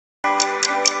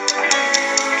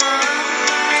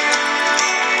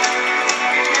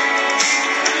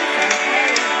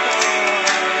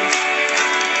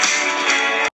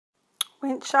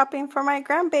shopping for my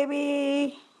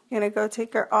grandbaby. Gonna go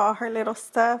take her all her little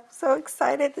stuff. So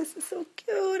excited. This is so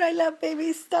cute. I love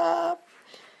baby stuff.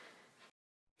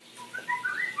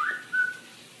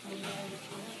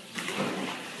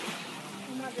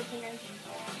 I'm not looking at it.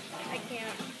 I can't.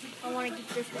 I want to keep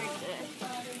this right there.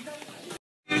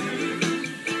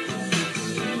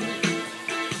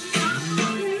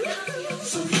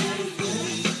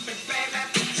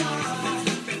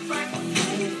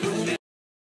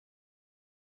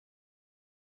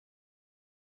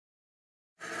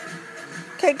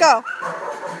 Okay, go.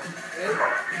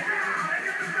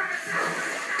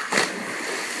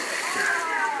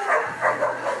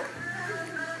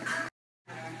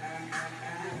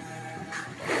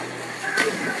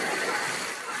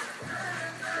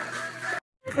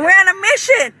 We're on a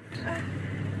mission.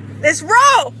 Let's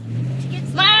roll.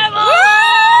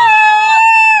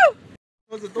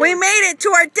 We made it to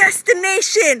our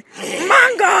destination.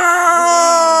 Mangoes.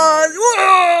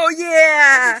 Whoa,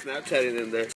 yeah. Snapchatting in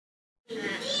there.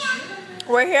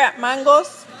 We're here at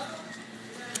Mangoes,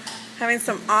 having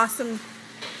some awesome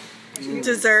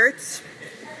desserts.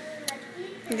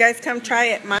 You guys come try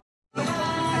it. Round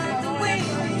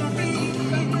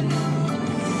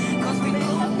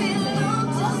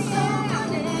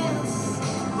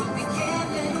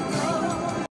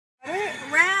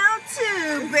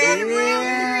two, baby.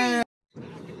 Yeah.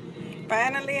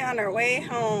 Finally on our way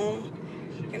home.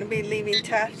 Gonna be leaving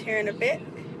Taft here in a bit.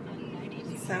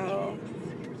 So,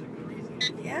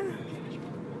 yeah.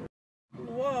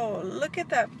 Whoa, look at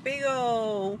that big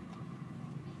old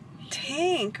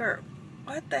tank, or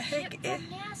what the heck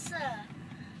is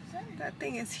that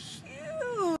thing? Is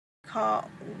huge. Called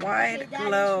Wide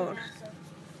Load.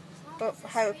 But for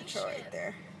Highway Patrol right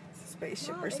there. It's a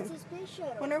spaceship or something.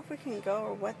 Wonder if we can go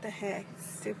or what the heck.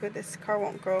 Stupid, this car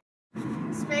won't go.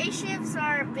 Spaceships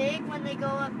are big when they go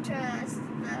up to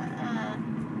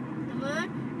the moon,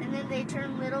 and then they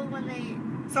turn little when they...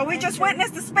 So we just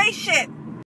witnessed the spaceship!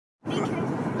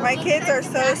 My kids are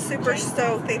so super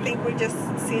stoked. They think we just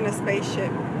seen a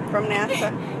spaceship from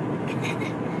NASA.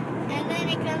 And then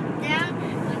it comes down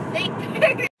with big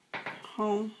burgers.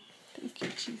 Home. Thank you,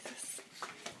 Jesus.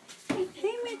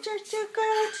 Hey, Mr.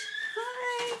 Tucoat.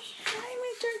 Hi. Hi,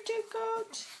 Mr.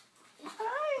 Tucoat.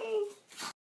 Hi.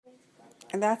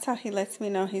 And that's how he lets me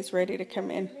know he's ready to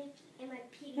come in.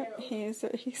 He's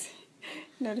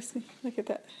notice me. Look at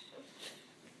that.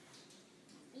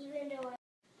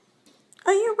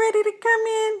 Are you ready to come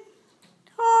in?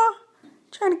 Oh,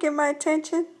 trying to get my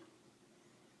attention.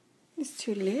 He's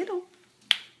too little.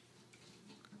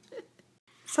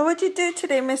 So what'd you do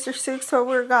today, Mr. Sooks, while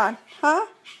we were gone? Huh?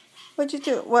 What'd you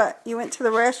do? What? You went to the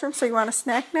restroom, so you want a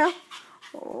snack now?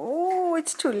 Oh,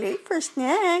 it's too late for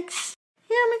snacks.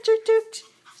 Here, Mr. Sooks.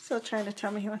 Still trying to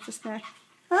tell me he wants a snack.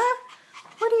 Huh?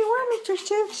 What do you want, Mr.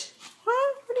 Sooks?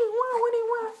 Huh? What do you want? What do you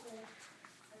want?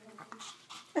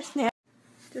 A snack.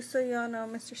 Just so y'all know,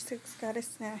 Mr. Sooks got a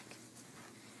snack.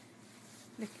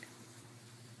 Look at him.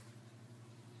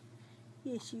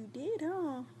 Yes, you did,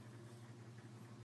 huh?